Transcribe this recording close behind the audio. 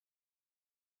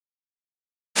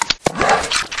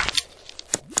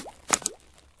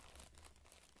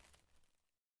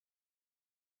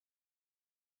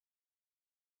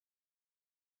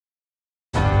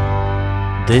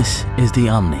This is the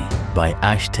Omni by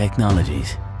Ash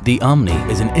Technologies. The Omni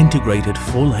is an integrated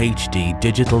full HD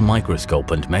digital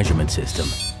microscope and measurement system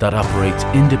that operates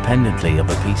independently of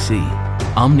a PC.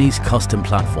 Omni's custom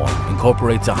platform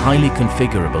incorporates a highly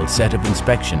configurable set of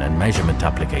inspection and measurement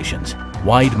applications,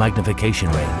 wide magnification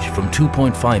range from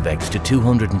 2.5x to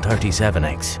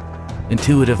 237x,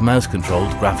 intuitive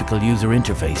mouse-controlled graphical user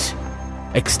interface,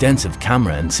 extensive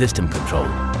camera and system control,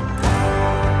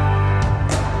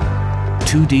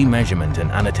 2D measurement and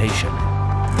annotation,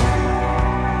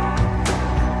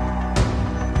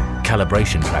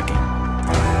 calibration tracking,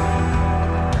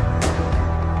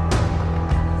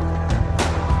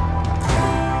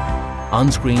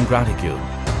 on-screen graticule,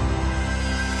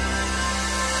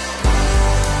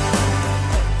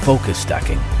 focus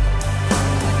stacking,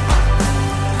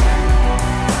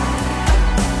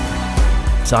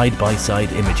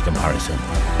 side-by-side image comparison,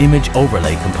 image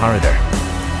overlay comparator,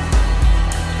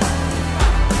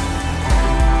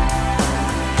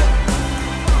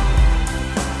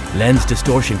 lens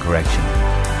distortion correction,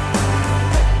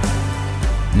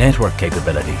 network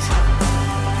capabilities,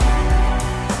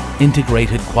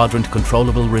 integrated quadrant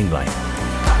controllable ring light,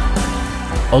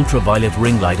 ultraviolet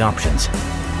ring light options,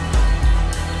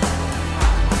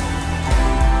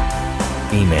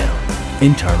 email,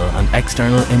 internal and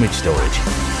external image storage.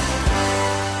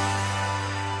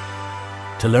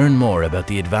 To learn more about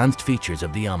the advanced features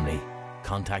of the Omni,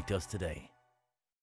 contact us today.